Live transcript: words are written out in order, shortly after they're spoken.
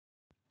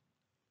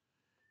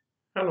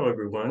Hello,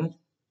 everyone.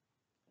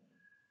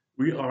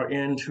 We are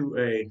into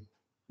a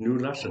new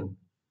lesson.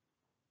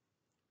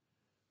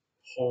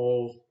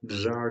 Paul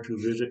desired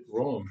to visit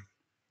Rome.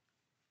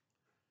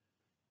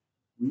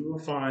 We will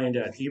find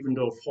that even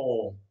though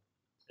Paul,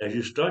 as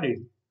you study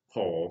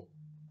Paul,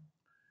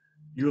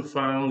 you'll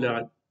find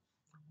that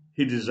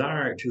he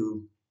desired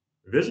to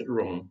visit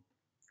Rome,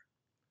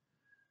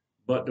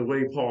 but the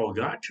way Paul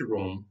got to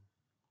Rome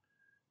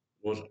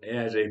was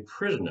as a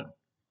prisoner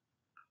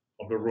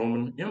of the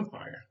Roman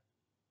Empire.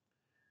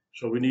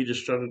 So we need to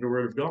study the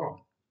Word of God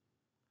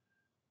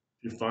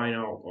to find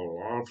out a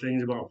lot of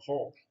things about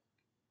Paul.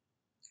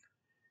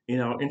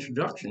 In our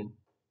introduction,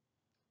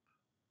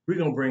 we're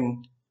going to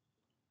bring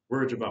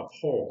words about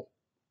Paul.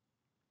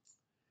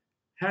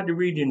 Had to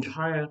read the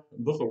entire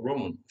book of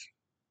Romans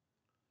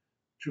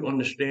to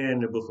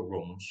understand the book of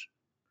Romans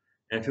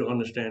and to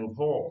understand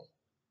Paul.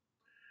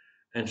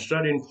 And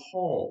studying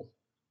Paul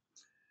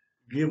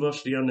give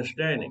us the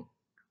understanding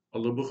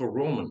of the book of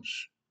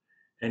Romans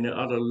and the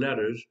other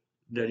letters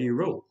that he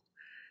wrote.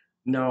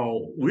 Now,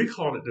 we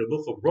call it the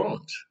book of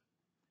Romans,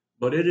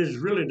 but it is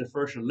really the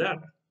first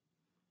letter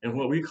in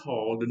what we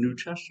call the New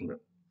Testament.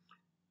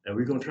 And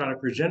we're going to try to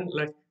present it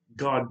like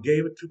God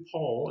gave it to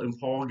Paul and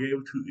Paul gave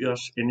it to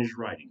us in his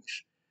writings.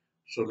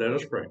 So let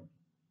us pray.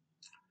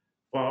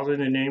 Father,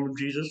 in the name of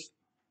Jesus,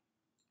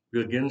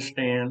 we again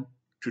stand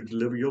to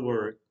deliver your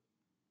word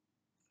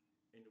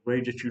in the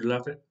way that you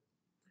left it,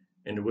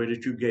 in the way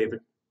that you gave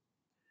it,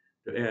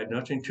 to add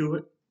nothing to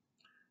it,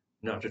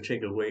 not to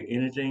take away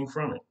anything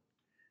from it,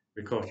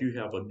 because you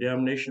have a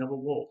damnation of a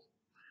wolf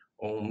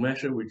on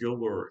messing with your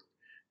word.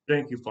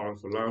 Thank you, Father,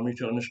 for allowing me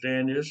to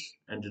understand this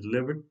and to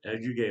deliver it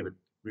as you gave it.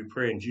 We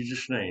pray in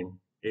Jesus' name.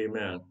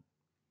 Amen.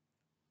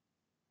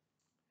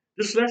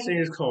 This lesson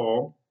is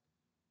called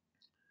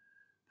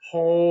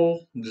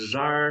Paul's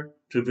Desire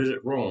to Visit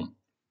Rome.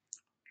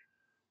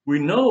 We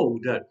know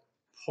that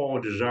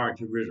Paul desired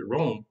to visit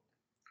Rome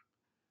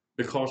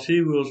because he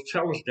will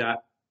tell us that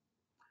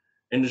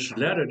in this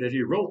letter that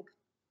he wrote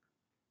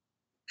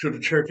to the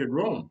church at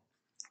Rome.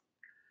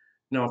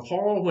 Now,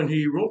 Paul, when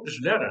he wrote this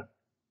letter,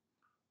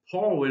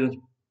 Paul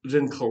was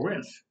in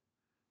Corinth,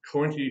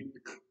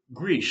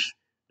 Greece,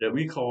 that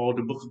we call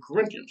the book of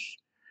Corinthians.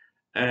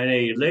 And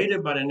a lady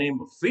by the name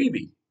of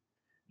Phoebe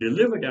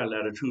delivered that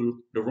letter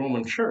to the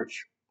Roman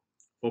church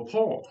for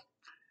Paul.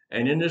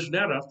 And in this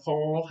letter,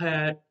 Paul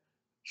had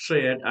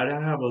said, I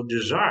have a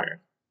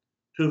desire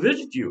to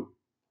visit you.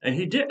 And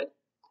he did.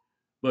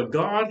 But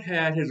God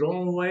had his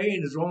own way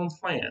and his own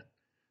plan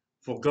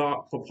for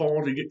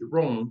Paul to get to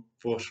Rome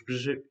for a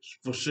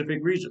specific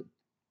reason.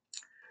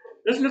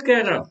 Let's look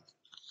at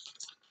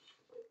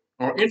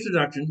our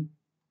introduction.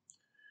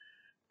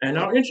 And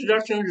our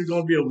introduction is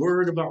going to be a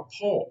word about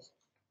Paul.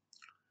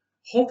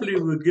 Hopefully,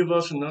 it will give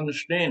us an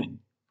understanding,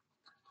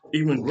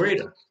 even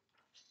greater,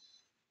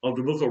 of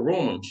the book of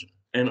Romans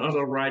and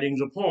other writings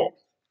of Paul.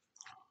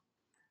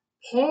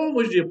 Paul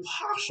was the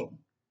apostle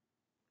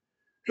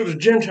to the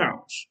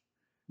Gentiles.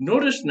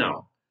 Notice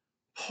now,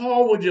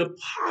 Paul was the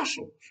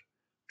apostle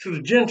to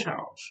the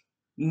Gentiles,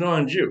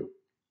 non-Jew.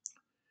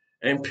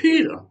 And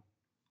Peter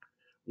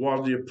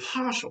was the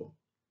apostle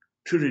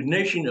to the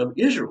nation of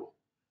Israel,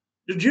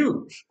 the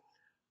Jews.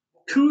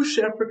 Two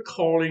separate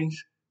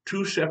callings,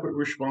 two separate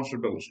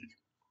responsibilities.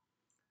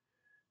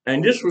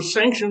 And this was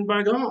sanctioned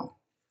by God.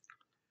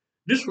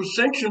 This was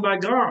sanctioned by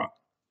God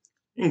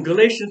in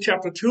Galatians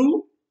chapter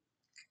 2,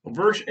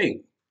 verse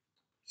 8.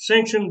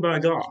 Sanctioned by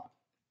God.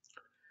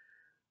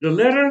 The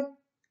letter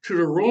to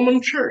the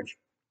Roman church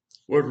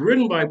was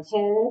written by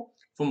Paul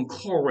from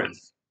Corinth.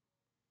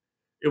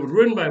 It was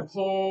written by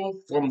Paul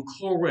from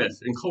Corinth,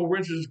 and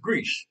Corinth is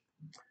Greece.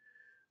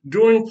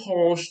 During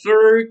Paul's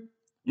third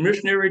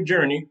missionary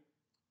journey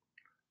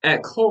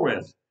at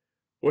Corinth,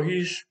 where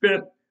he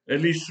spent at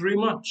least 3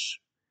 months.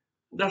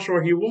 That's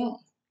where he was.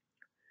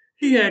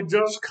 He had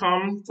just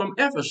come from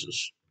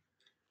Ephesus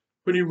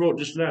when he wrote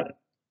this letter.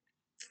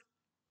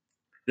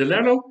 The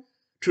letter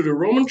to the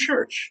Roman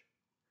church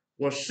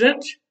was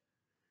sent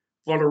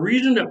for the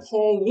reason that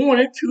Paul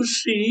wanted to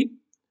see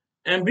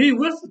and be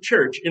with the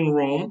church in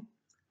Rome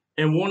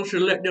and wanted to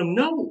let them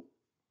know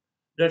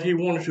that he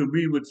wanted to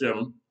be with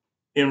them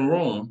in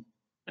Rome,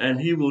 and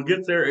he will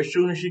get there as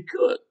soon as he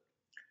could.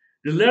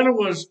 The letter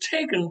was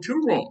taken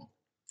to Rome.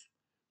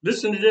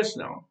 Listen to this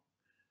now.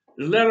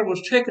 The letter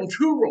was taken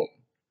to Rome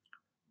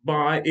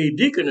by a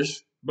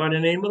deaconess by the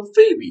name of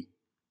Phoebe.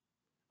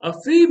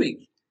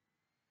 Phoebe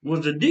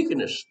was the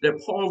deaconess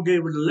that Paul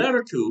gave the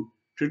letter to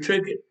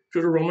take it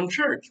to the Roman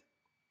church.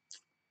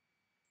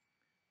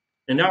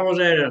 And that was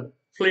at a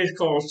place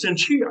called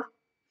Cenchrea.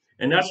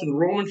 And that's in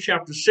Romans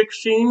chapter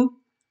 16,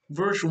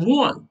 verse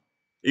 1.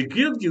 It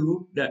gives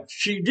you that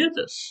she did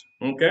this,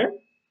 okay?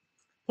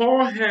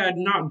 Paul had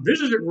not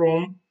visited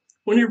Rome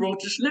when he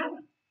wrote this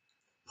letter.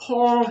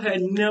 Paul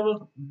had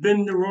never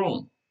been to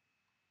Rome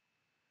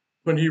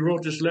when he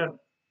wrote this letter.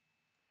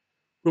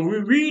 When we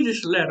read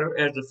this letter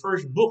as the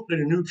first book in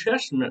the New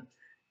Testament,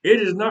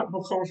 it is not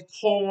because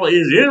Paul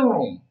is in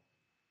Rome.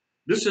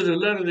 This is a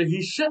letter that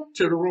he sent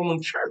to the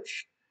Roman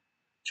church.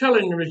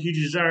 telling them that he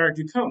desired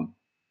to come.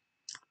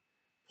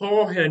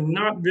 Paul had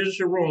not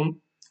visited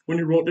Rome when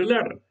he wrote the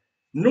letter.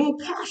 No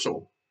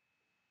apostle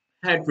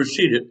had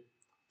preceded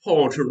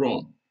Paul to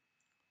Rome.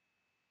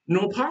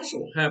 No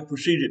apostle had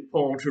preceded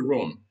Paul to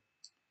Rome.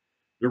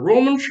 The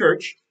Roman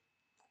church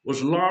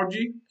was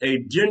largely a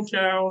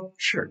Gentile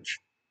church,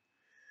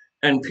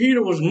 and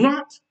Peter was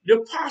not the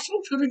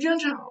apostle to the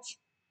Gentiles.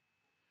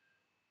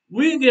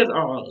 We get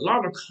a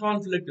lot of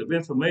conflict of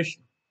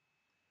information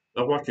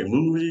by watching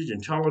movies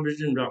and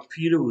television about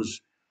Peter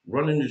was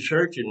running the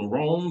church in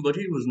Rome, but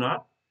he was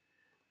not.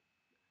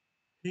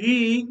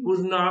 He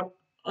was not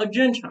a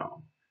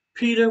Gentile.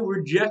 Peter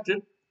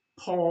rejected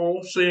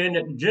Paul, saying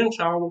that the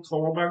Gentiles were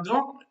called by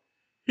God.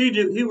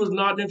 He was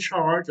not in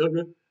charge of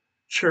the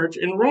church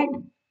in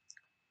Rome.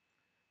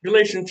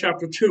 Galatians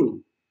chapter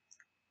 2,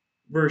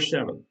 verse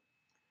 7.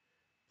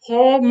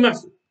 Paul's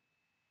method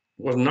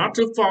was not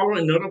to follow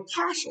another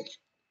apostle,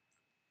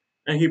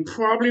 and he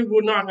probably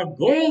would not have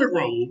gone to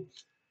Rome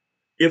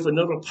if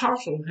another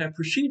apostle had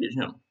preceded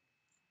him.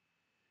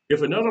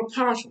 If another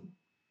apostle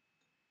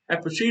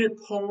had preceded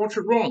Paul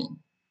to Rome,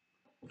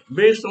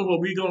 based on what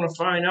we're going to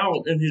find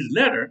out in his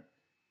letter,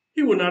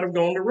 he would not have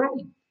gone to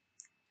Rome.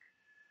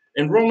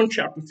 In Romans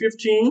chapter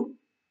 15,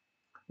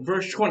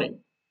 verse 20.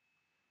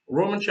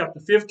 Romans chapter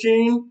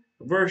 15,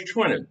 verse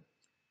 20.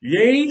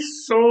 Yea,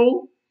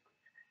 so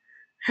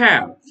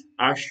have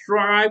I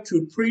strive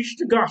to preach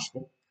the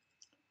gospel,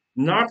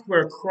 not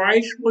where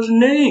Christ was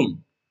named.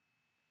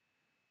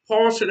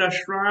 Paul said, I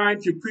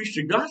strive to preach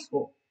the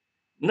gospel,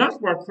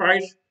 not where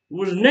Christ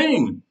was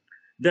named,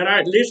 that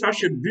at least I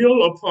should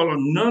build upon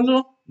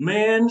another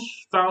man's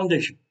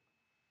foundation.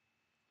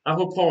 That's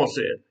what Paul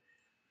said.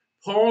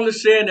 Paul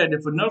is saying that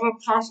if another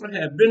apostle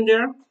had been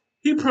there,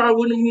 he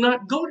probably would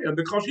not go there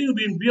because he would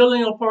be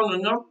building upon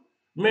another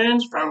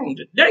man's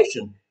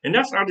foundation. And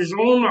that's out of his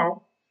own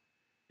mouth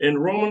in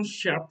Romans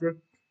chapter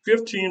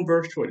 15,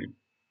 verse 20.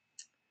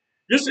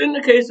 This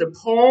indicates that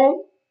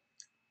Paul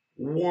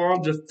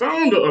was the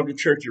founder of the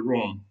church at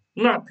Rome,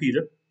 not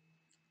Peter.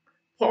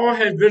 Paul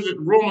had visited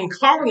Roman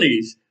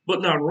colonies,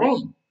 but not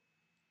Rome.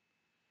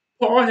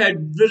 Paul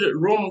had visited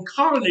Roman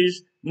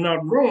colonies, not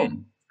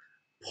Rome.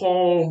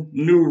 Paul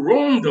knew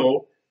Rome,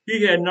 though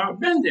he had not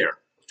been there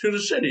to the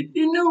city.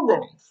 He knew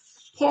Rome.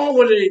 Paul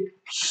was a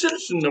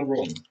citizen of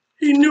Rome.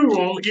 He knew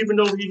Rome, even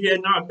though he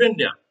had not been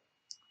there.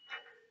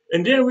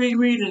 And then we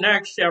read in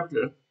Acts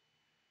chapter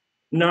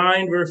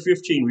 9, verse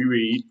 15, we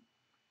read,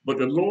 but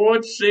the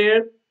Lord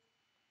said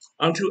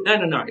unto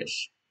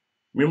Ananias,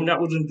 remember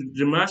that was in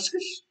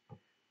Damascus?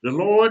 The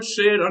Lord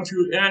said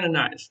unto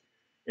Ananias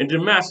in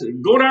Damascus,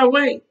 go thy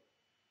way,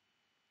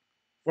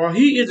 for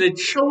he is a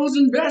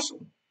chosen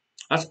vessel,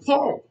 as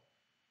Paul,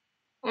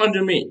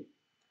 unto me,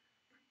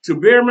 to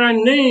bear my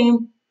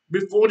name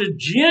before the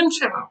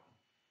Gentile.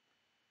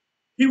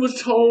 He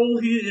was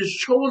told he is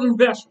chosen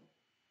vessel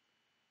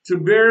to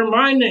bear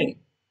my name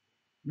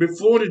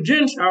before the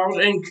Gentiles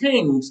and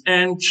kings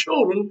and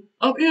children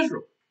of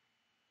Israel.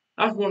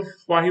 That's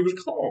why he was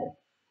called.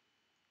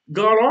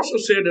 God also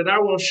said that I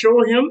will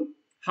show him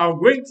how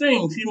great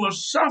things he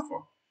must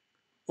suffer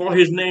for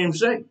his name's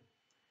sake.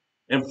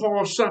 And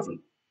Paul suffered.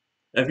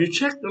 If you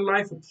check the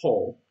life of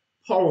Paul,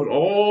 Paul was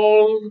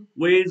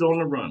always on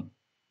the run.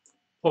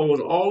 Paul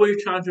was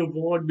always trying to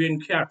avoid being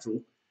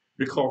captured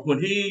because when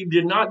he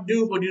did not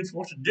do what he was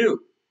supposed to do,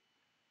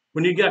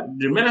 when he got to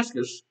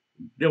Damascus,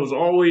 there was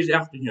always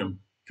after him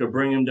to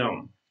bring him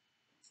down.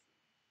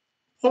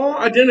 Paul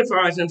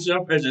identifies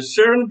himself as a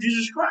servant of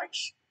Jesus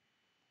Christ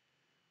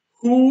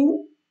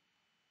who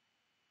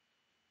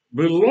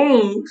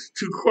belongs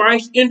to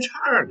Christ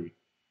entirely,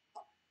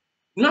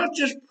 not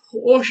just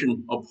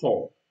portion of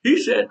Paul.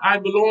 He said, I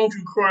belong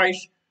to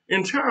Christ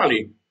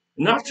entirely,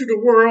 not to the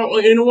world or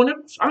anyone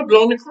else. I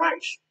belong to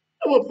Christ.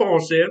 That's what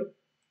Paul said.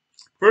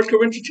 1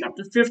 Corinthians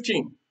chapter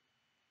 15.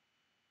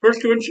 1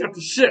 Corinthians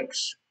chapter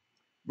 6,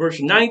 verse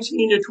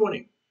 19 to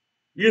 20.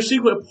 You see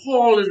where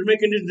Paul is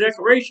making this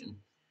declaration.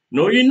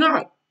 No, you're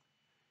not.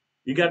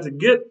 You got to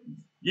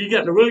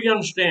really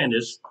understand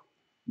this.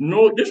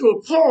 No, this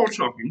was Paul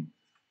talking.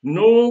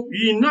 No,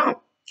 ye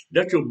not.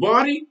 That your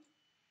body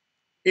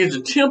is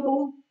the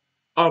temple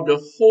of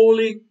the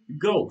Holy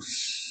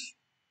Ghost,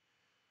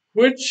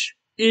 which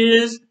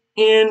is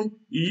in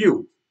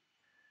you.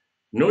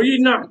 Know ye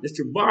not that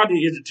your body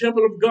is the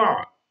temple of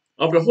God,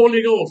 of the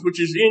Holy Ghost, which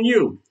is in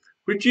you,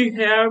 which ye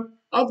have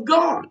of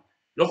God.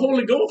 The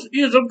Holy Ghost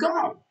is of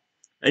God,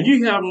 and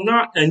you are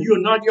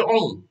not your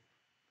own.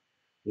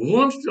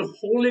 Once the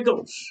Holy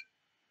Ghost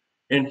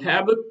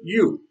inhabit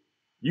you,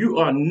 you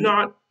are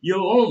not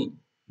your own.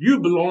 You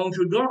belong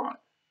to God.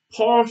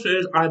 Paul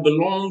says, I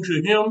belong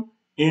to him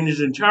in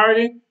his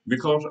entirety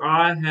because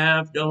I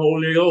have the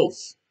Holy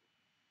Ghost.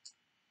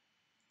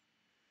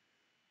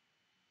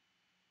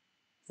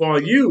 For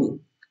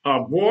you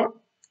are bought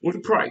with a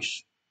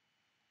price.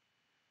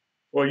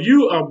 For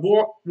you are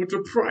bought with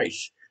a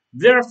price.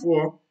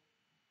 Therefore,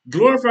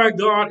 glorify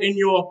God in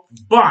your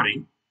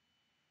body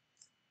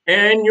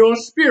and your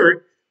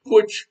spirit,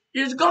 which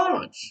is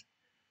God's.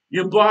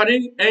 Your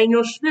body and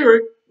your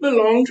spirit,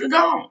 belong to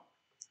God.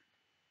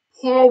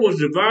 Paul was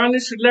divinely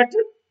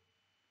selected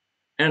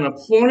and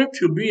appointed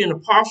to be an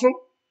apostle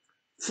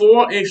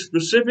for a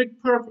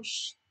specific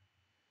purpose.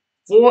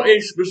 For a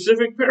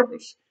specific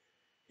purpose.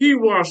 He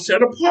was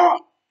set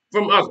apart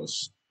from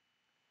others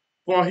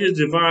for his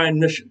divine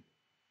mission.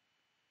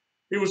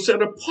 He was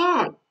set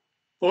apart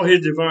for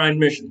his divine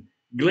mission.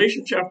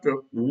 Galatians chapter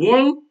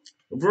 1,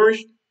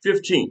 verse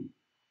 15.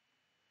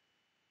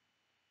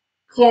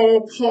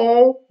 Called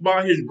Paul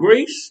by his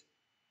grace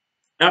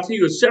after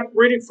he was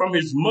separated from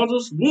his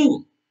mother's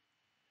womb.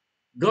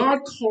 God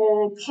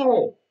called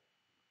Paul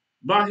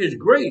by his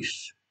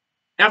grace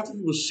after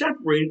he was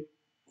separated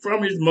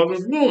from his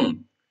mother's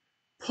womb.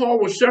 Paul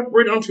was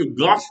separated unto the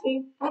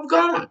gospel of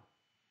God.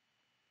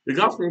 The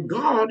gospel of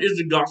God is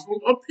the gospel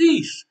of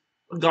peace,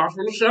 the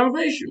gospel of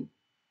salvation.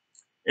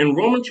 In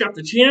Romans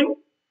chapter 10,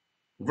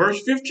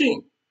 verse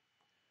 15,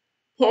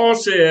 Paul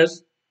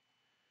says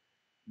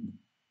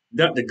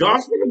that the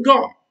gospel of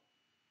God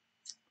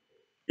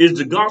is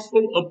the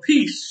gospel of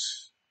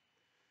peace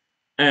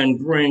and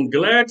bring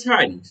glad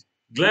tidings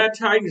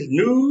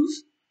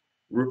news,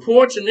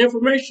 reports, and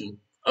information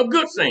of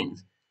good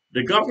things.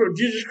 The gospel of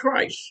Jesus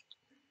Christ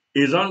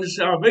is unto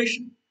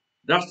salvation.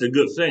 That's the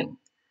good thing.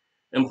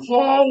 And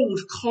Paul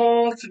was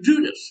called to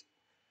do this.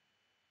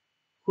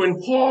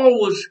 When Paul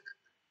was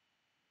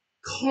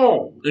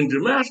called in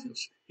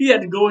Damascus, he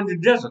had to go into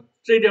the desert,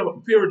 stay there for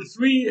a period of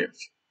 3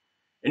 years.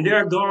 And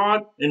there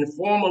God, in the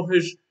form of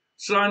his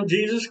son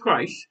Jesus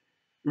Christ,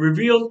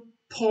 revealed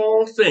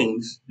Paul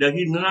things that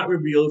he did not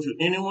reveal to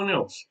anyone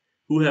else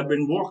who had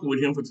been walking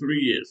with him for 3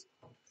 years.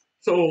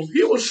 So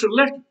he was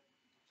selected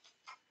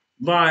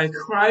by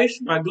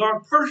Christ, by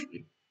God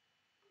personally,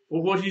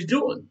 for what he's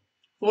doing,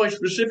 for a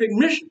specific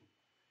mission.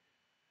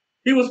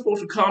 He was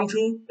supposed to come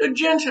to the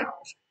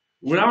Gentiles.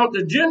 Without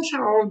the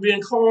Gentiles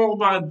being called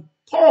by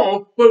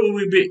Paul, where would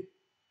we be?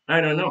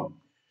 I don't know.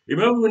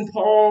 Remember when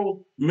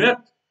Paul met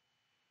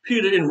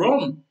Peter in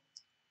Rome?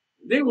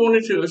 They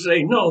wanted to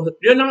say, no,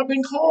 they're not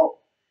being called.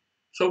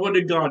 So what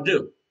did God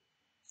do?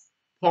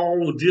 God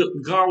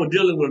was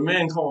dealing with a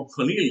man called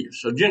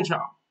Cornelius, a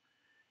Gentile.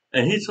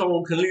 And he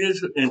told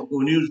Cornelius,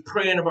 when he was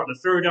praying about the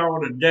third hour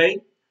of the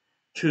day,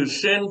 to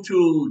send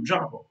to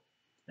Joppa.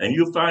 And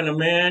you'll find a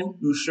man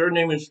whose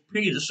surname is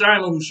Peter,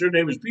 Simon, whose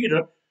surname is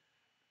Peter.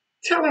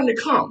 Tell him to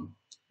come.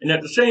 And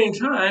at the same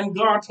time,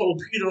 God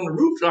told Peter on the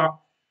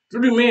rooftop,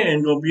 3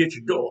 men going to be at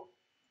your door.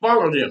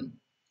 Follow them.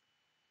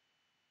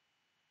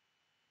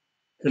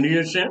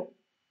 Cornelius sent.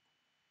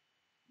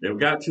 They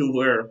got to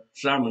where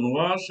Simon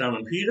was,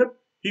 Simon Peter.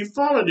 He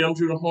followed them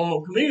to the home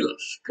of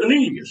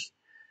Cornelius.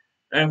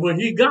 And when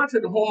he got to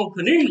the home of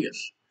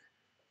Cornelius,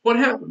 what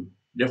happened?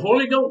 The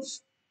Holy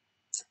Ghost,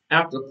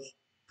 after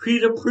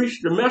Peter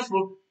preached the message,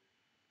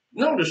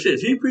 notice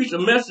this, he preached a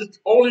message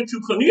only to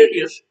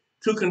Cornelius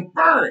to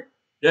confirm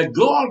that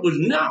God was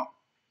now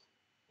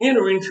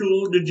entering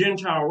to the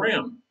Gentile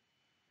realm.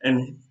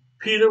 And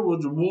Peter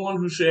was the one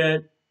who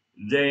said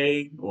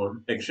they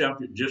were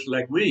accepted just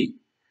like we.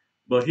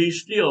 But he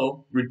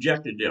still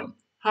rejected them.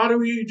 How do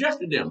he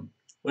reject them?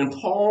 When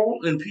Paul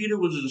and Peter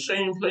was in the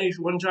same place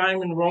one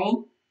time in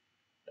Rome,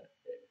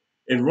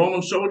 in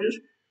Roman soldiers,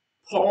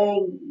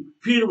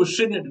 Peter was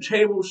sitting at the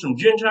table with some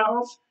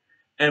Gentiles,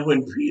 and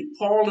when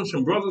Paul and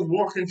some brothers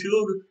walked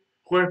into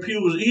where Peter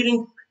was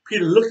eating,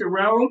 Peter looked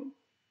around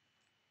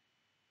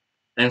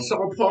and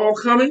saw Paul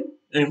coming,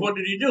 and what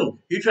did he do?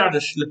 He tried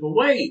to slip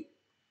away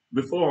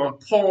before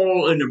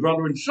Paul and the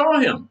brethren saw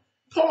him.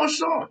 Paul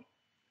saw it.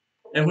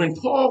 And when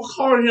Paul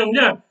called him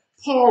down,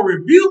 Paul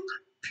rebuked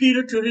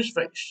Peter to his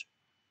face,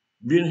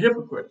 being a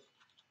hypocrite.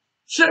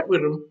 Sit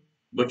with him,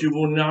 but you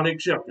will not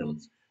accept him.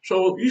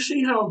 So you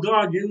see how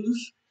God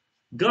uses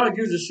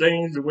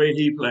things the way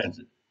he plans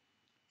it.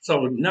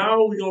 So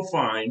now we're going to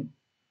find,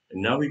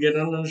 and now we get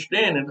an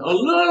understanding, a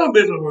little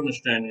bit of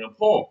understanding of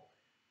Paul.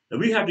 And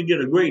we have to get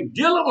a great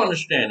deal of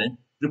understanding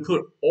to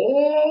put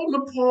all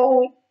that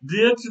Paul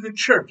did to the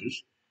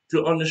churches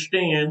to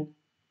understand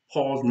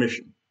Paul's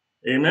mission.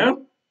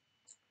 Amen?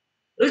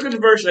 Look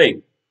at verse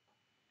 8.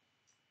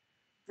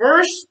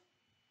 First,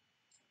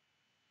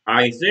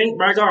 I thank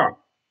my God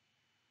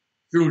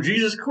through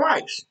Jesus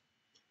Christ.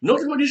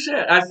 Notice what he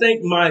said. I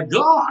thank my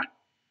God.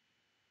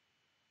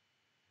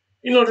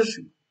 You notice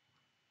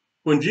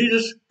when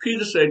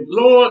Peter said,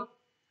 Lord,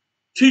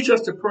 teach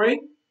us to pray.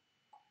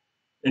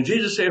 And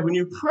Jesus said, when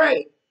you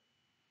pray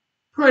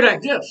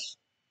like this.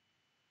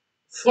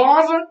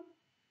 Father,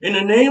 in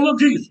the name of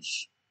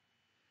Jesus.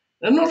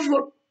 And notice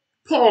what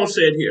Paul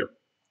said here.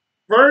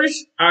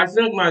 First, I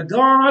thank my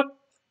God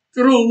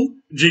through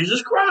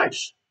Jesus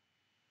Christ.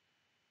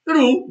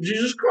 Through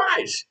Jesus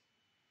Christ.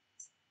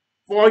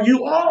 For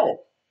you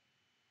all.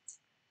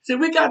 See,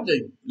 we got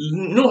to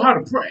know how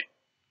to pray.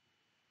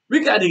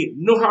 We got to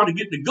know how to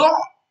get to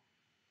God.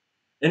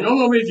 And the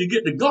only way to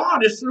get to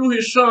God is through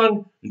his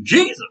son,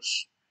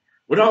 Jesus.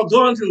 Without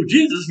going through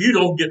Jesus, you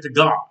don't get to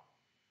God.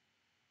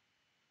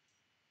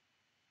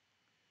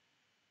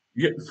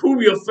 Yet,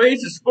 through your faith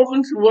is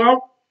spoken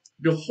throughout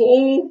the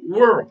whole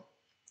world.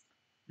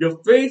 Your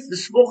faith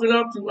is spoken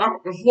of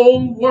throughout the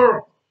whole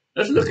world.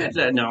 Let's look at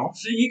that now.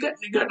 See, you got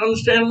to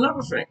understand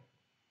another thing.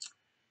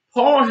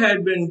 Paul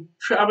had been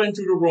traveling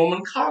to the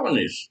Roman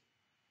colonies.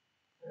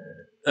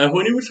 And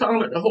when he was talking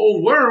about the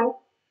whole world,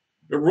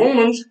 the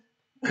Romans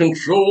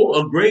control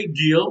a great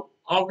deal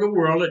of the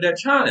world at that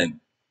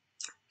time.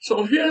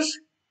 So his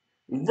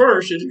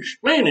verse is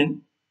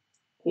explaining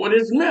what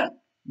is meant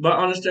by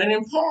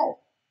understanding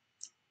Paul.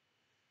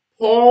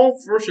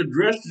 Paul first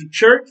addressed the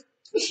church,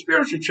 the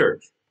spiritual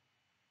church,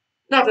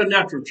 not the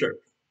natural church.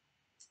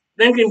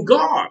 Thanking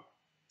God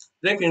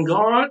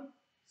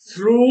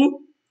through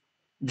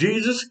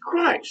Jesus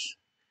Christ.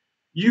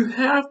 You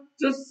have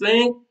to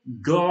thank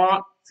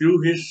God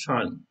through his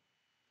son.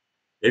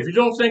 If you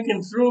don't thank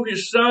him through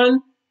his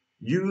son,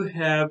 you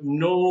have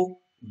no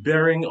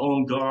bearing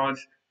on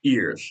God's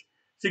ears.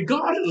 See,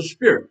 God is a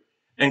spirit,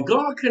 and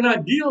God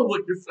cannot deal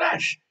with the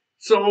flesh.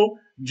 So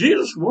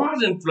Jesus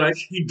was in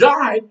flesh. He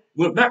died,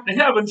 went back to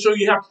heaven, so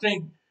you have to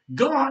thank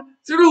God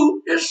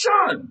through his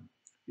son.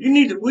 We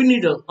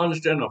need to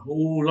understand a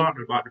whole lot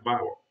about the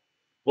Bible.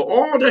 For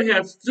all that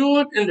have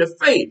stood in the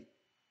faith,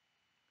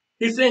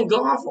 he thanked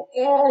God for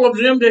all of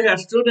them that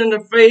have stood in the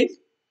faith,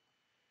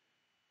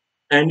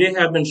 and they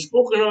have been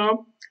spoken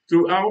of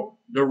throughout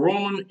the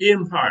Roman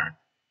Empire.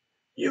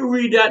 You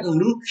read that in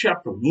Luke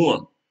chapter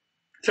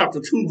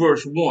 2,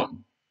 verse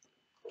 1.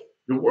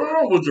 The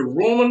world was the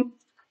Roman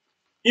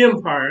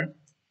Empire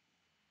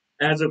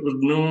as it was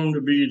known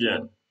to be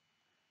then.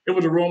 It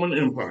was the Roman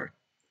Empire.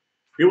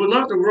 It was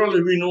not the world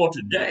as we know it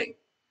today.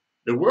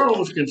 The world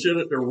was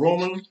considered the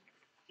Roman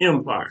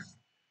Empire.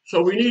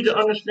 So we need to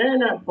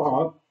understand that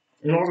part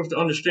in order to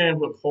understand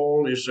what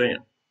Paul is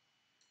saying.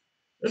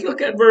 Let's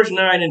look at verse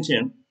 9 and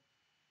 10.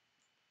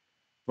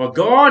 For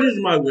God is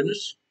my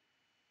witness,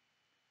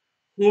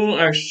 whom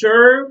I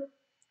serve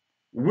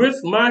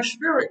with my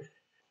spirit.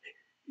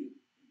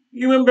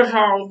 You remember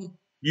how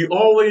you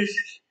always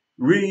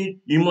read,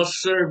 you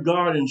must serve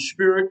God in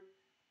spirit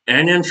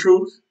and in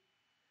truth?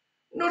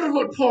 Notice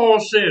what Paul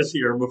says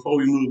here before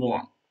we move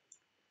on.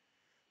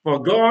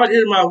 For God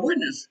is my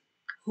witness,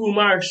 whom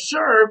I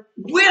serve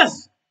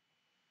with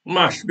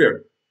my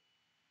spirit.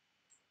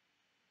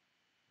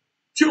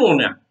 Two on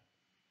that.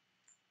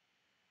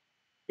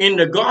 In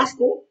the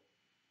gospel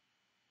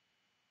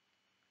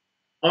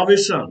of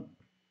his son.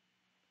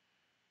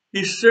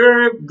 He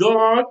served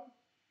God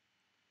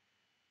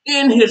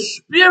in his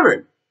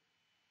spirit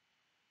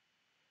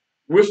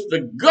with the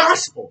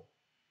gospel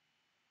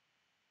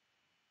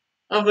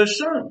of his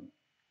son.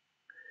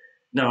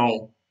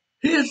 Now,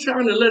 he is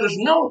trying to let us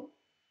know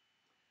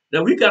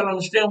that we got to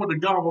understand what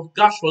the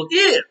gospel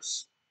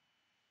is.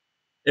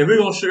 If we're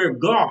going to serve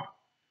God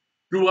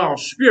through our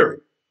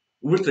spirit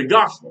with the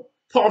gospel,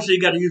 Paul said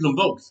you got to use them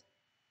both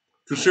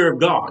to serve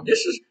God. This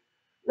is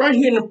right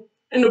here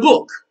in the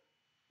book,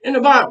 in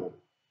the Bible.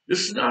 This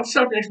is not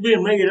something that's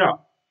being made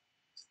up.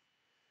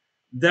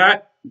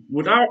 That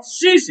without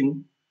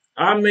ceasing,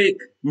 I make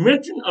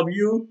mention of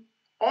you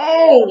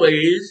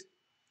always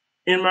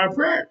in my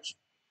prayers.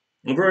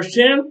 In verse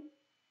 10,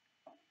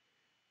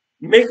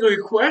 make a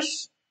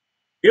request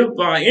if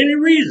by any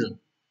reason,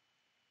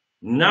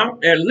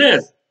 not at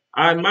length,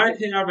 I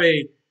might have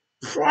a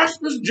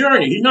prosperous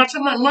journey. He's not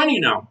talking about money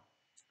now.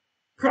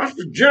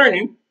 Prosperous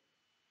journey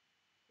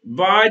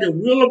by the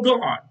will of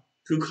God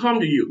to come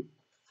to you.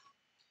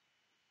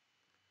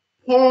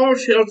 Paul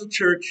tells the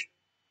church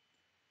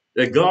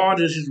that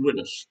God is his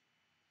witness.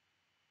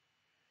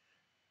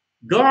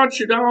 God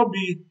should all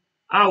be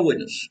our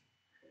witness.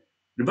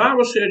 The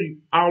Bible said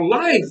our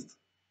life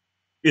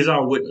is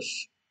our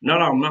witness,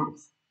 not our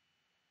mouth.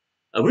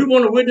 If we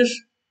want to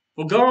witness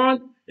for God,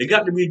 it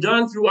got to be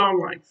done through our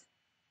life.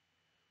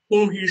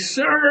 Whom he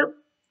served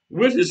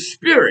with his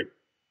spirit.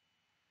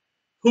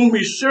 Whom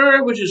he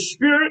served with his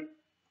spirit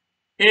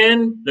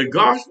in the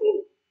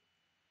gospel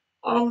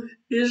of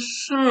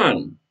his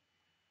son.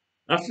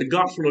 That's the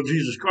gospel of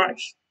Jesus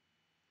Christ.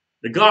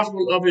 The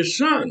gospel of his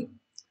son.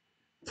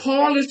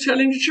 Paul is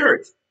telling the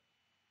church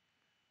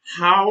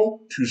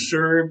how to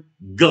serve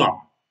God.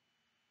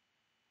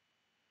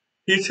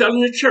 He's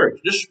telling the church,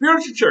 the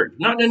spiritual church,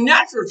 not the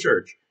natural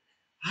church,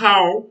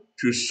 how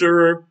to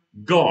serve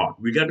God.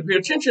 We got to pay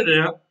attention to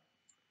that.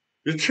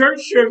 The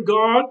church served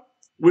God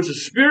with the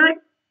spirit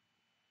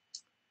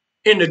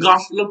in the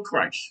gospel of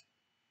Christ,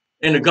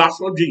 in the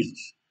gospel of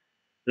Jesus.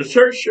 The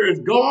church serves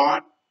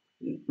God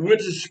with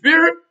the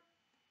spirit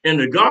in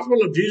the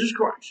gospel of Jesus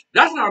Christ.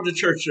 That's how the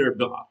church served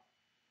God.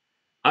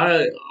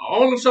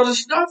 All this other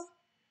stuff,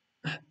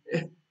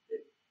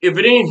 if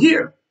it ain't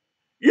here,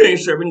 you ain't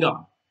serving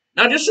God.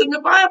 Now, this is in the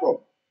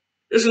Bible.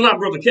 This is not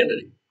Brother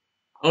Kennedy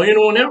or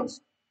anyone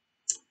else.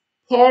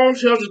 Paul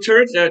tells the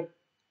church that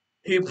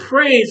he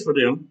prays for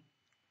them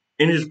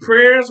in his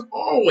prayers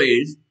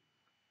always.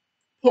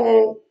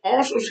 Paul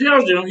also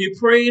tells them he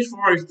prays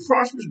for his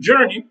prosperous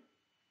journey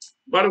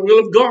by the will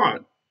of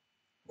God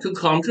to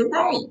come to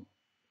Rome.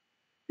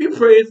 He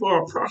prayed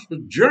for a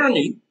prosperous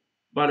journey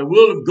by the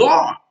will of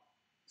God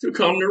to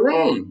come to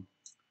Rome.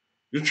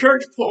 The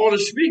church Paul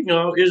is speaking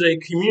of is a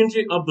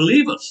community of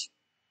believers.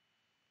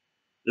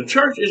 The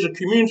church is a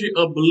community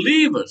of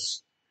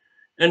believers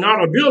and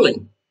not a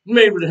building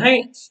made with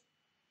hands.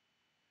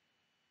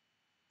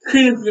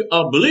 Community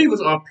of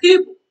believers are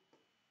people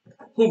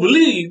who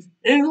believe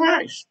in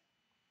Christ.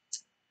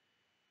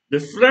 The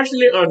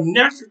fleshly or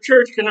natural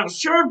church cannot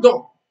serve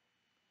God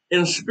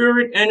in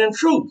spirit and in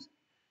truth.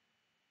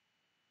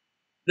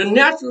 The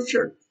natural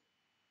church,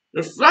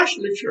 the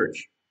fleshly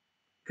church,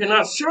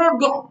 cannot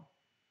serve God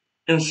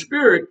in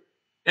spirit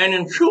and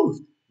in truth,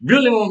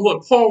 building on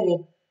what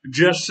Paul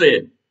just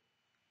said.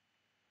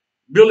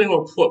 Building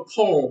on what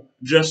Paul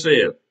just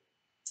said.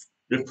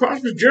 The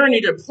prosperous journey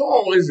that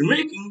Paul is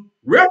making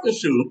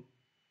reference to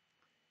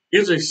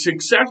is a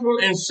successful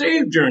and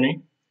safe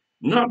journey,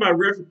 not by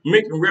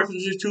making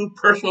references to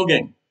personal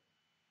gain.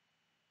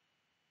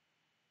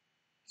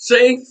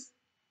 Safe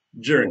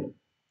journey.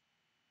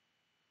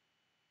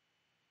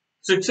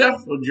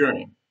 Successful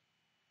journey.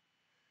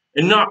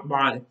 And not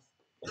by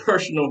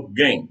personal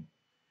gain.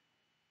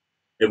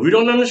 If we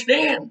don't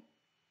understand,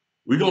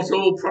 we're going to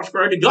throw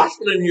prosperity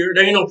gospel in here.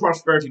 There ain't no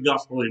prosperity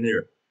gospel in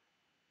here.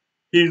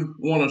 He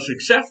wants a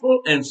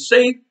successful and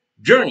safe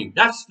journey.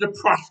 That's the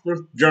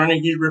prosperous journey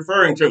he's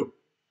referring to.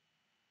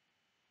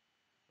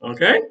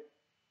 Okay?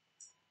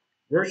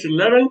 Verse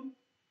 11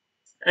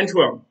 and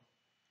 12.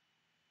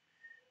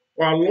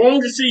 For I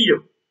long to see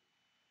you.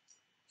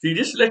 See,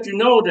 this let you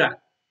know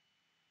that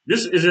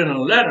this is in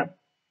a letter,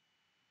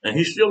 and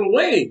he's still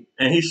away,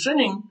 and he's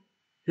sending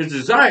his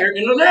desire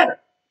in a letter.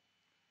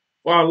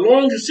 For I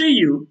long to see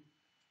you,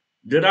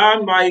 that I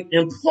might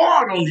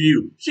impart on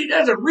you. See,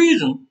 there's a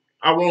reason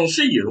I want to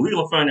see you. We're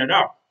going to find that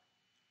out.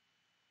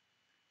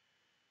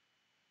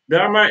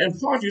 That I might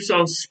impart you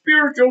some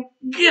spiritual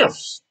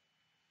gifts,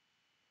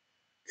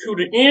 to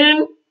the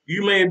end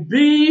you may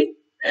be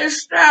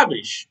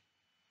established.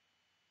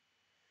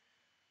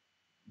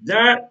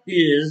 That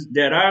is,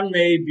 that I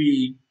may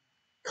be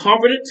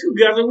comforted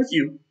together with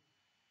you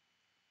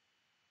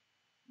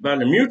by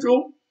the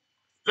mutual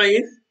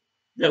faith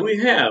that we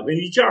have in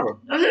each other.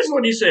 Now here's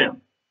what he's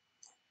saying.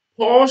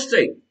 Paul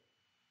states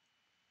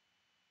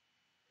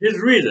his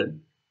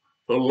reason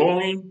for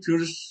longing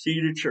to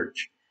see the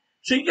church.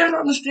 So you got to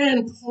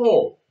understand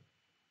Paul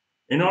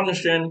and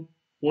understand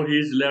what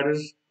his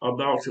letters are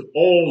about to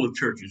all the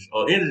churches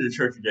or any of the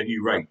churches that he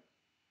writes.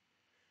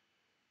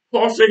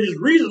 Paul said his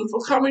reason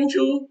for coming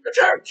to the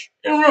church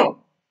in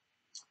Rome.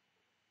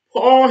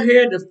 Paul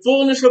had the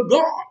fullness of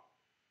God.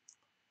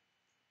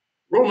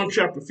 Romans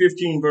chapter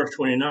 15, verse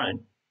 29.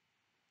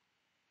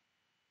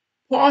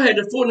 Paul had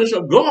the fullness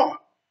of God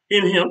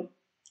in him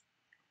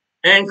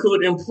and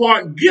could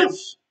impart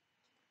gifts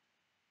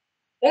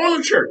on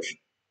the church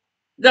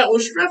that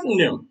would strengthen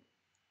them.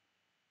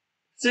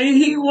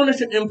 See, he wanted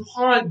to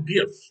impart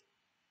gifts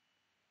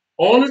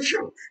on the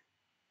church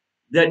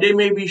that they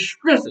may be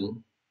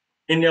strengthened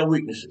in their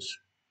weaknesses.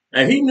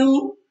 And he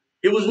knew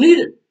it was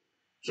needed.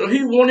 So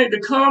he wanted to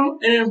come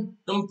and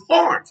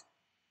impart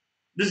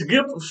this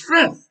gift of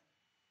strength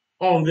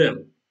on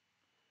them.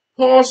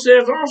 Paul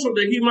says also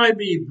that he might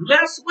be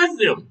blessed with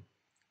them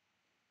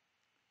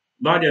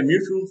by their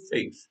mutual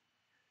faith.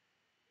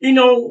 You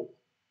know,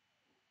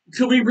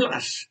 to be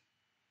blessed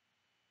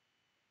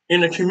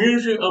in a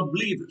community of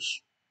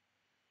believers,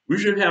 we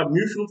should have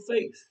mutual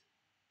faith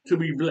to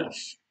be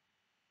blessed.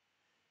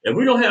 If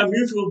we don't have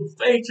mutual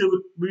faith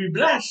to be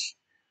blessed,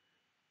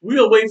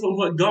 we're away from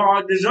what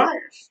God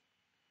desires.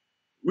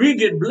 We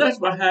get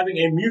blessed by having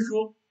a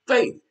mutual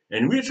faith.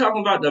 And we're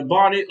talking about the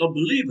body of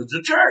believers,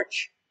 the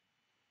church,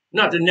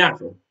 not the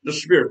natural, the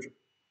spiritual.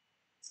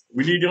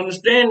 We need to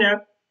understand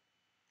that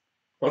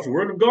because the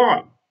Word of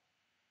God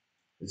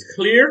is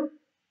clear,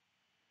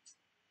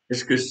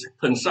 it's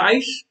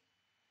concise,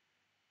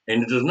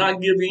 and it does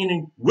not give you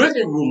any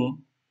wiggle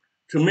room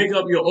to make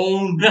up your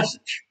own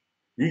message.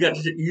 You got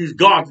to use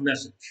God's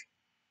message.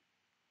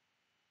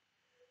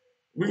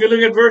 We can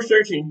look at verse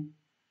 13.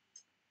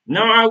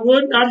 Now I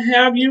would not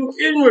have you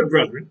ignorant,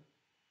 brethren,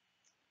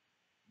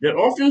 that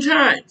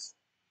oftentimes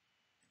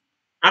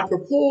I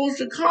propose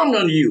to come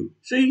unto you.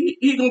 See,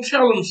 he's going to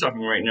tell them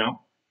something right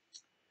now.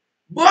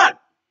 But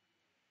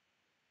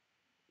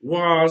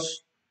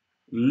was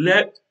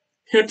let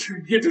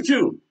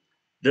hitherto,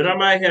 that I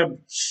might have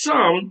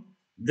some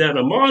that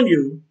among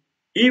you,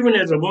 even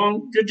as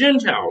among the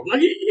Gentiles. Now,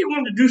 he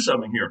wanted to do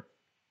something here.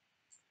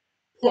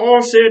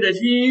 Paul said that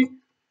he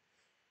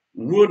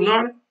would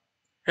not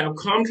have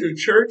come to the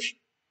church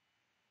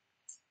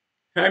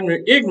having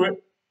been ignorant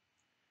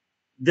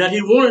that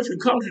he wanted to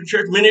come to the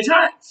church many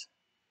times.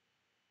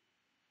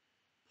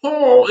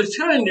 Paul is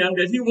telling them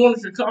that he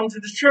wanted to come to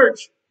the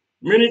church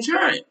many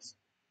times.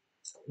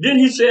 Then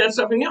he said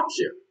something else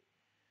here.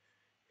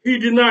 He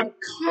did not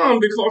come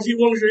because he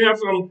wanted to have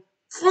some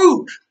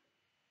fruit,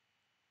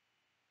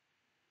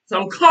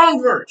 some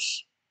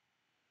converts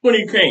when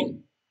he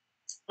came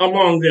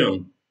among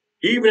them,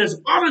 even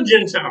as other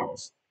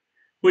Gentiles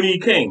when he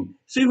came.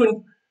 See,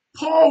 when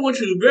Paul went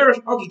to the various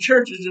other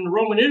churches in the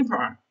Roman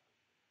Empire,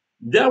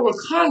 there were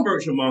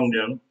converts among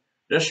them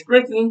that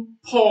strengthened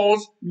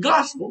Paul's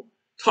gospel,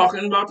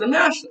 talking about the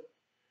master.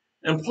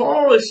 And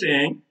Paul is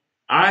saying,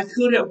 I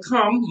could have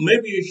come,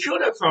 maybe it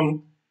should have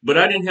come, but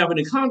I didn't have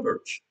any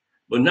converts.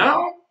 But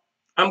now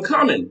I'm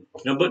coming.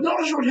 Now, but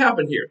notice what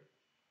happened here.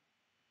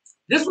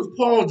 This was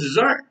Paul's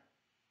desire.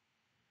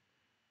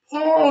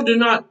 Paul did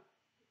not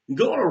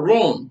go to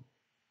Rome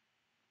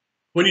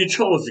when he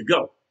chose to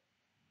go.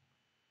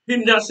 He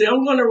did not say,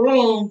 I'm going to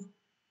Rome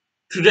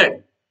today.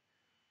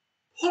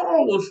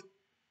 Paul was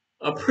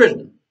a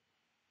prisoner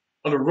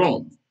of the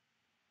Rome.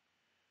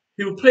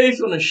 He was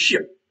placed on a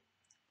ship,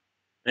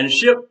 and the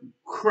ship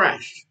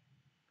crashed.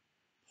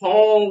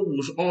 Paul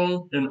was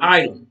on an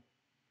island.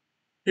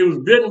 He was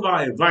bitten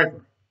by a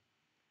viper.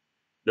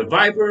 The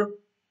viper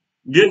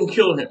didn't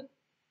kill him.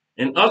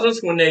 And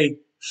others, when they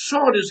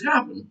saw this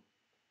happen,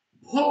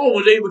 Paul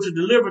was able to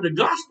deliver the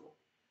gospel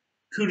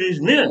to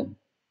these men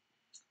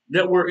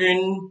that were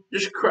in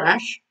this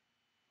crash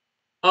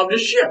of the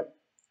ship.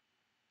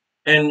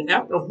 And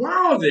after a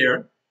while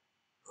there,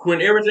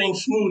 when everything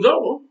smoothed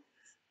over,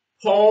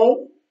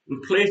 Paul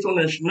was placed on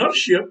another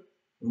ship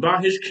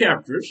by his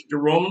captors, the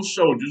Roman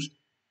soldiers,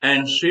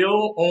 and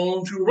sailed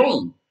on to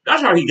Rome.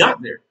 That's how he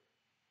got there.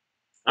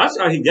 That's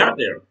how he got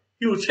there.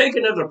 He was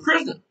taken as a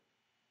prisoner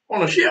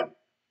on a ship.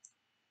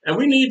 And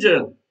we need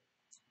to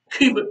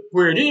keep it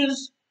where it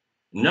is,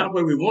 not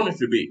where we want it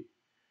to be.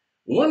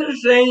 One of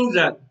the things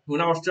that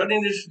when I was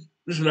studying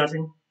this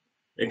lesson,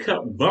 it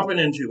kept bumping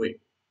into me.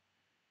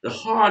 The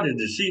heart is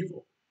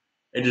deceitful,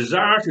 a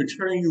desire to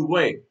turn you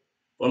away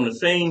from the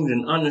things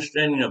and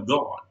understanding of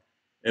God.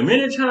 And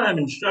many times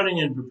in studying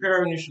and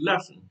preparing this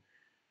lesson,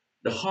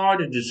 the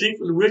heart is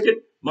deceitfully wicked.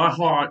 My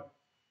heart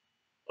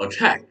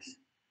attacks,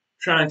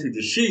 trying to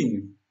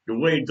deceive the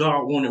way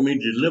God wanted me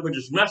to deliver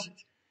this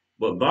message.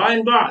 But by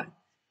and by,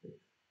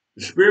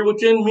 the spirit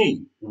within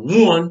me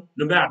won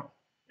the battle.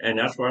 And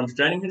that's why I'm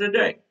standing here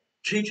today,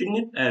 teaching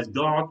it as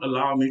God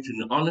allowed me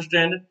to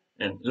understand it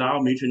and allow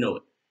me to know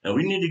it. And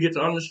we need to get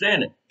to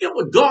understand it. Get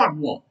what God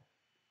wants,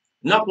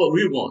 not what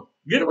we want.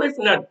 Get away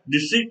from that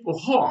deceitful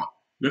heart,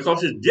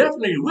 because it's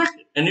definitely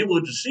wicked, and it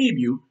will deceive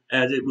you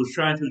as it was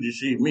trying to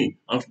deceive me.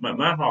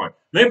 My heart.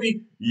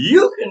 Maybe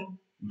you can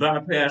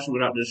bypass it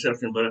without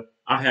deception, but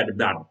I had to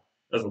battle.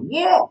 There's a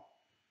war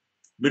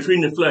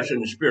between the flesh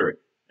and the spirit.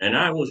 And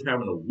I was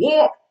having a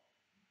war,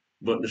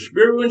 but the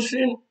spirit and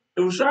sin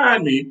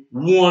inside me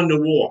won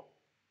the war.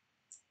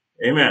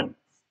 Amen.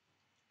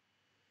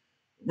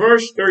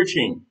 Verse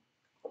 13.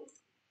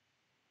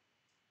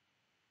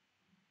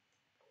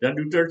 Did I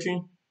do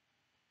 13?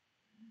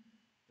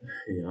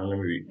 Yeah, let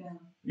me read.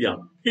 Yeah.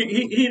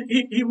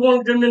 He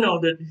wanted them to know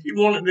that he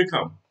wanted to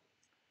come.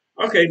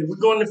 Okay, we're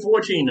going to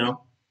 14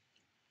 now.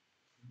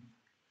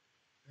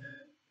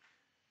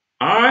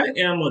 I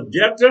am a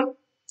debtor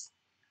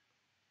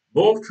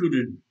both to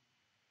the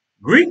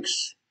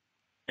Greeks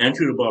and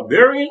to the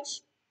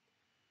barbarians,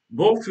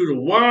 both to the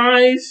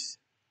wise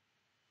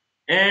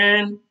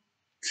and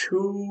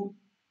to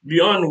the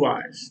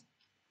unwise.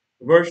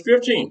 Verse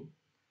 15.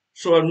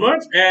 So as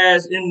much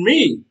as in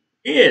me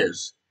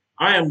is,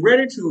 I am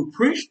ready to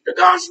preach the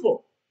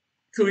gospel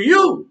to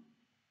you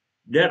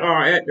that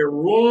are at the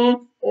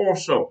Rome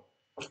also.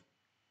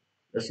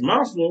 That's a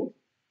mouthful.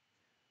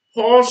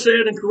 Paul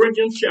said in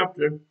Corinthians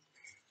chapter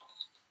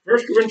 1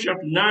 Corinthians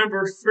chapter 9,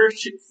 verse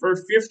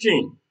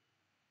 15.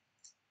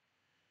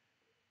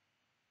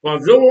 For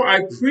though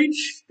I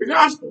preach the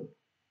gospel,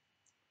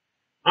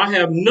 I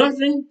have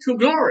nothing to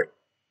glory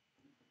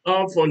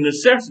of, for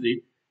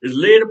necessity is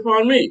laid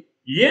upon me.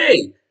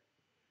 Yea,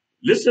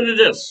 listen to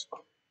this.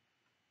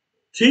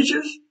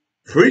 Teachers,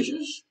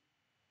 preachers,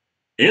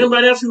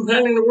 anybody else who's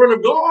handling the word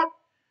of God,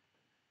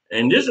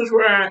 and this is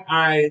where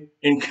I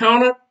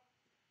encountered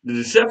the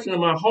deception of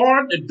my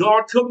heart that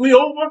God took me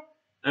over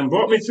and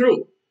brought me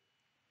through.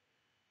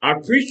 I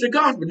preached the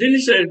gospel. Then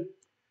he said,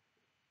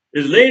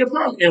 is laid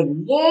upon me,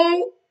 and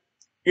woe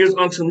is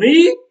unto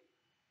me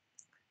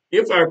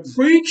if I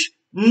preach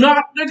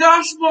not the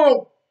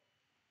gospel.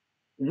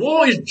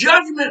 Woe is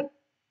judgment.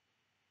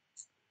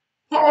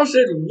 Paul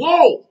said,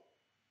 woe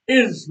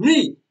is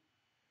me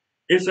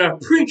if I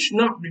preach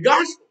not the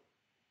gospel.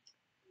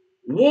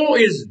 Woe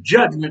is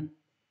judgment.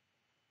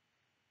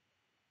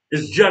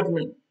 Is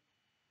judgment.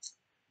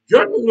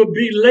 Judgment will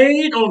be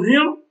laid on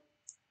him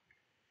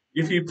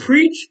if he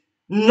preach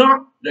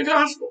not the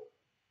gospel.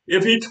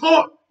 If he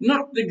taught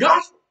not the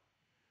gospel.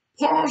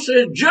 Paul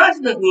said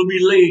judgment will be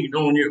laid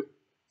on you.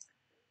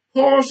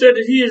 Paul said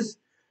that he is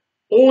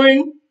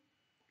owing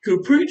to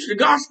preach the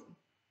gospel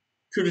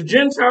to the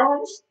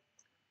Gentiles,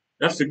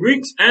 that's the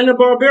Greeks and the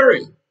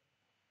barbarian,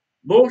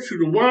 both to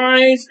the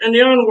wise and the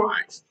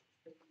unwise.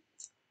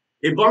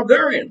 A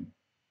barbarian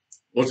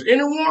was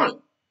anyone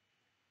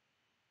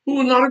who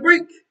was not a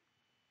Greek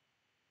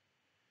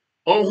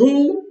or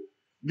who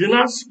did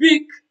not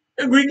speak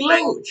the Greek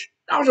language.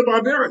 That was a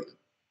barbarian.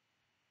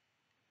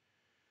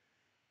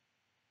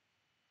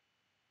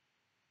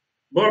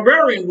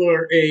 Barbarian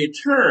were a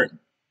term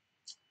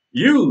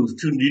used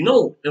to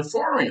denote a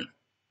foreigner.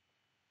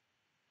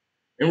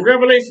 In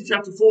Revelation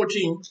chapter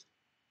 14,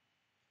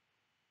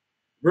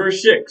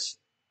 verse 6,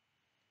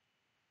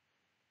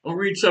 I'll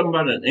read something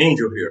about an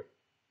angel here.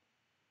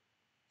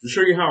 to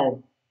show you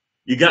how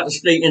you got to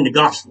stay in the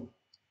gospel.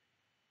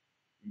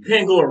 You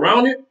can't go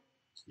around it.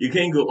 You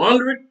can't go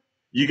under it.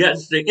 You got to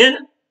stay in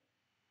it.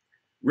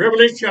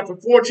 Revelation chapter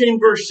 14,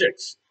 verse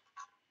 6.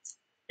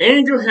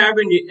 Angel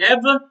having the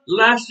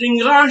everlasting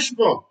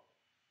gospel.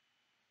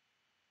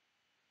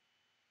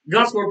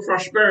 Gospel of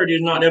prosperity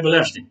is not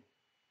everlasting.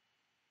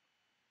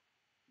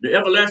 The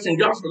everlasting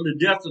gospel is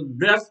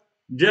the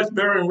death,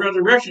 burial, and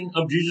resurrection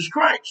of Jesus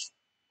Christ.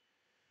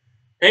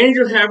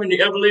 Angel having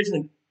the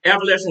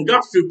everlasting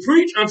gospel to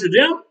preach unto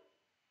them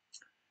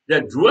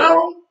that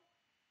dwell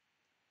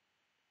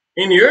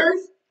in the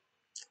earth,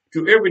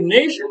 to every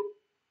nation,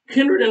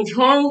 kindred, and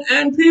tongue,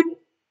 and people.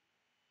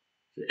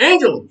 The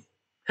angel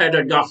had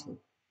that gospel.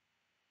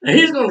 And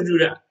he's going to do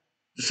that.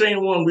 The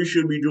same one we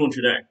should be doing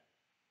today.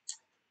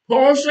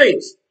 Paul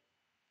says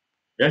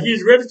that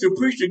he's ready to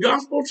preach the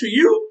gospel to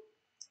you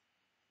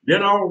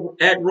that are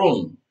at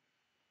Rome.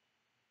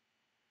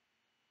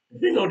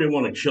 He know they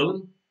want to kill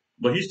him,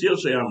 but he still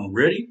say, I'm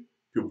ready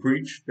to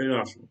preach the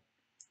gospel.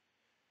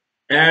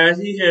 As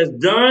he has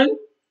done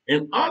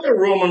in other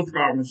Roman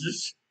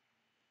provinces,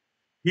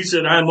 he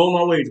said, I'm on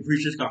my way to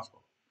preach this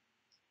gospel.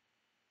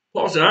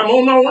 Paul said, I'm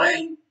on my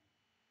way.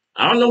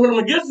 I don't know when I'm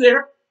going to get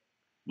there,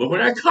 but when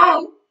I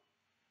come,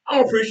 I'm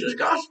going to preach this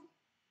gospel.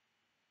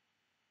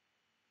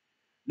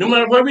 No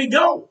matter where we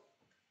go,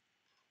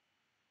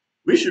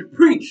 we should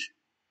preach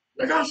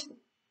the gospel.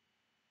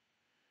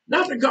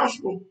 Not the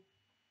gospel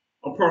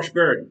of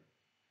prosperity.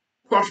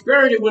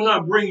 Prosperity will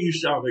not bring you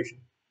salvation.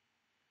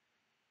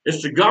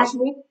 It's the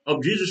gospel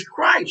of Jesus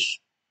Christ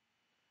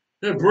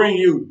that bring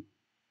you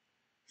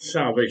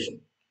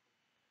salvation.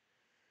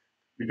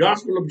 The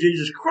gospel of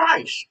Jesus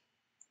Christ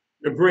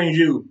that brings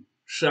you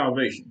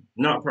salvation,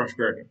 not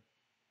prosperity.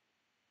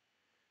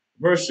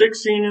 Verse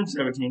 16 and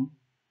 17.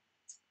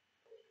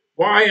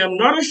 For I am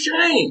not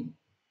ashamed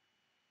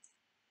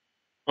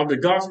of the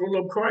gospel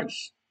of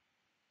Christ.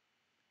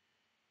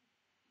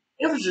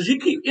 Emphasis, he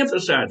keeps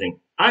emphasizing,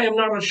 I am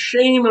not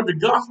ashamed of the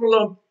gospel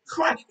of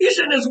Christ. He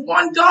said there's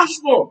one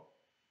gospel.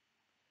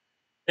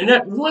 And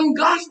that one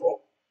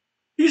gospel,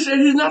 he said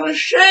he's not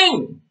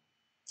ashamed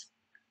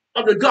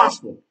of the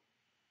gospel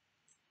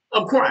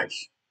of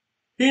Christ.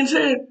 He didn't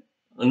say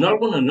another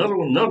one, another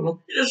one, another one.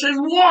 He just says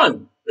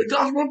one, the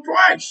gospel of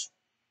Christ.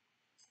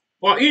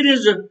 For it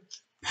is the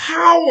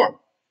power,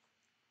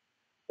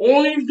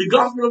 only the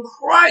gospel of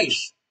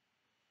Christ,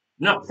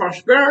 not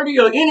prosperity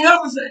or any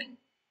other thing.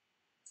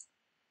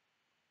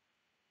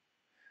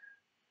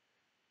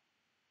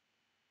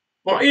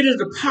 For it is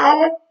the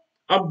power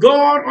of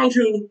God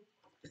unto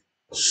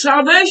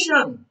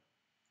salvation.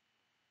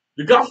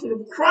 The gospel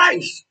of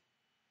Christ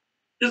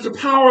is the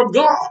power of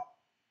God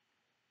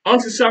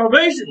unto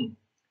salvation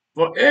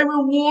for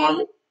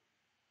everyone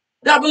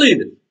that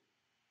believeth.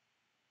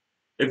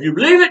 If you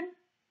believe it,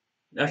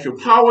 that's your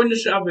power into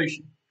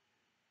salvation.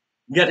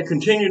 You got to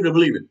continue to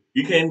believe it.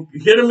 You can't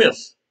hit or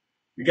miss.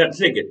 You got to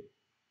take it.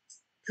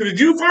 To the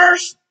Jew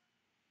first,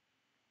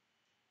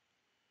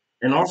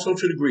 and also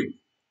to the Greek.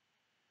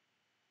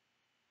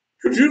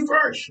 To the Jew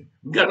first.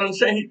 You got to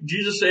understand,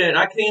 Jesus said,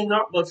 I came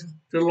not but to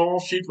the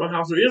lost sheep of the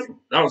house of Israel.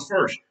 That was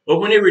first. But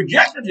when they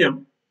rejected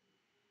him,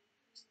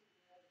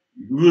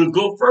 we will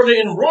go further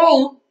in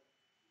Rome,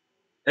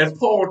 as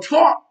Paul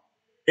taught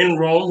in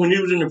Rome when he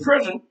was in the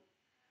prison.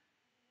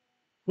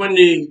 When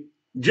the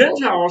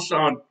Gentiles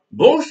started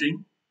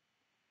boasting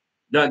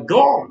that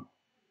God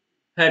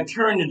had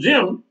turned to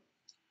them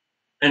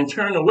and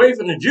turned away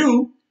from the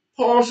Jew,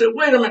 Paul said,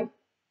 wait a minute.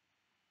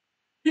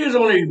 He was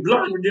only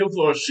blind with them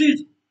for a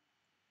season.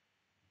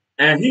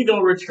 And he's going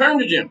to return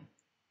to them.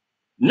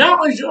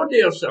 Now is your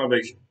day of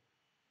salvation.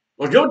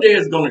 But your day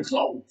is going to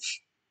close.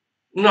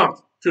 Not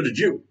to the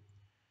Jew.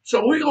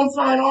 So we're going to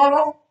find all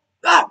of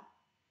that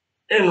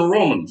in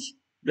Romans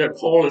that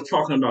Paul is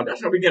talking about.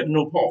 That's how we get to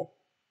know Paul.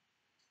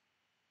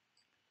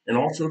 And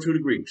also to the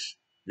Greeks.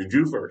 The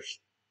Jew first.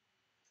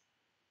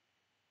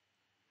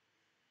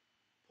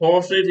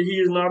 Paul said that he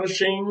is not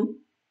ashamed.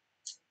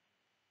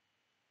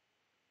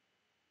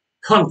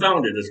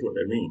 Confounded is what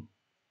that means.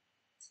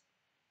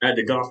 At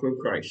the gospel of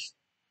Christ.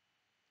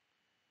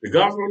 The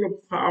gospel of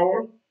the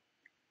power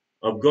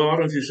of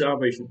God unto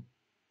salvation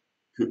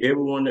to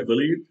everyone that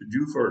believes, the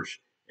Jew first,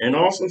 and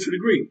also to the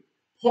Greek.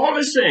 Paul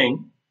is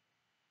saying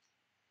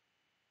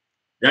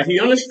that he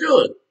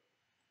understood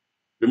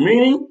the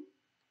meaning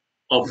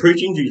of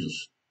preaching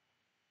Jesus.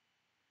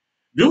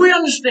 Do we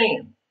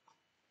understand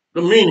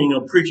the meaning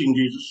of preaching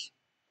Jesus?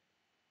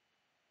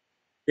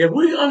 If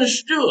we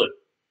understood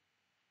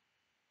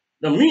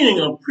the meaning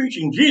of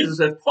preaching Jesus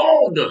as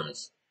Paul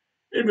does,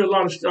 there'd be a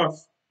lot of stuff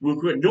we'll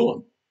quit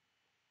doing.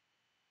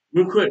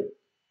 We'll quit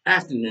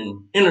acting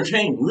and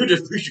entertaining. We'll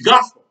just preach the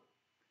gospel.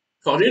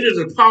 Because it is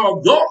the power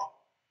of God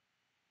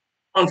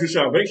unto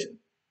salvation.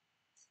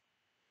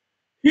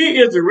 He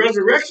is the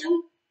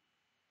resurrection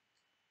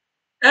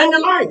and the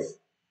life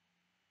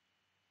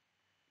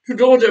to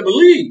those that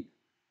believe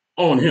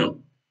on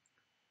him.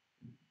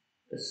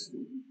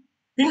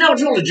 He never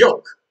told a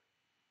joke.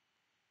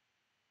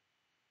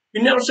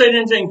 He never said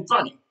anything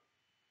funny.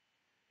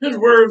 His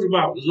words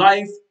about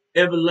life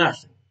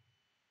everlasting.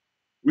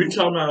 We're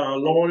talking about our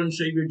Lord and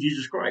Savior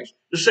Jesus Christ.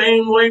 The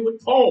same way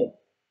with Paul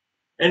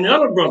and the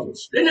other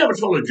brothers. They never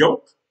told a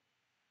joke.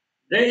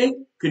 They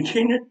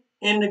continued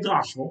in the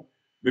gospel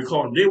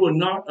because they were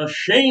not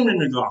ashamed in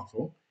the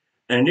gospel,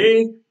 and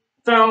they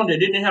found they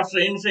didn't have to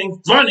say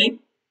anything funny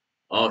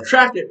or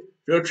attractive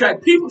to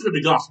attract people to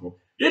the gospel.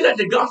 They let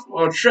the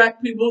gospel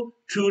attract people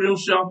to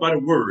themselves by the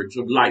words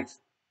of life.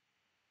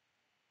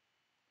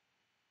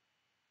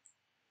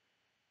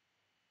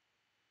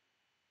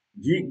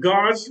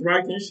 God's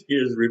righteousness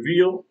is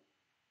revealed.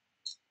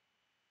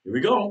 Here we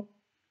go.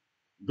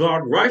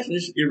 God's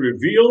righteousness is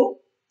revealed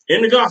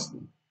in the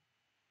gospel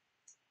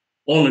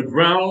on the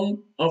ground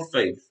of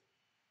faith.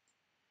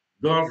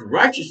 God's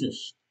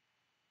righteousness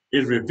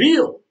is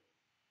revealed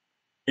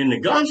in the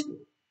gospel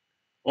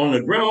on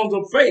the grounds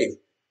of faith.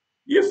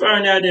 You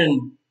find that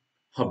in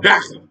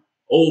Habakkuk,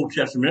 Old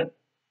Testament,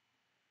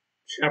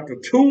 chapter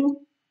 2,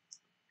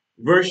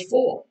 verse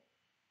 4.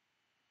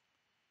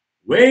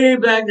 Way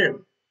back there,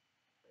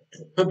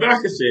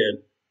 Habakkuk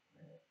said,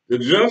 the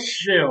just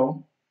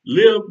shall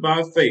live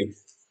by faith,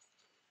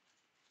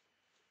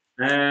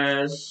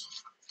 as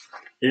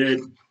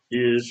it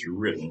is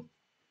written.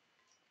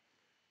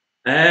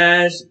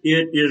 As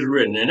it is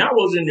written. And that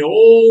was in the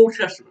Old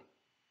Testament.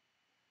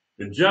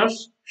 The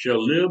just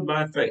shall live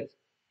by faith.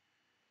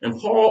 And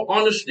Paul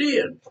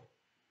understood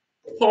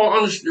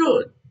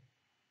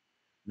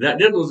that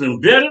this was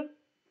embedded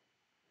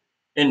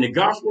in the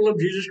gospel of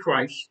Jesus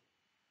Christ,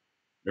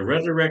 the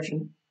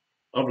resurrection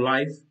of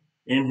life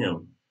in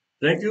him.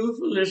 Thank you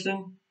for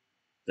listening.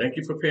 Thank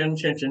you for paying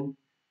attention.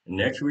 And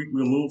next week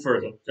we'll move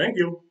further. Thank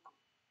you.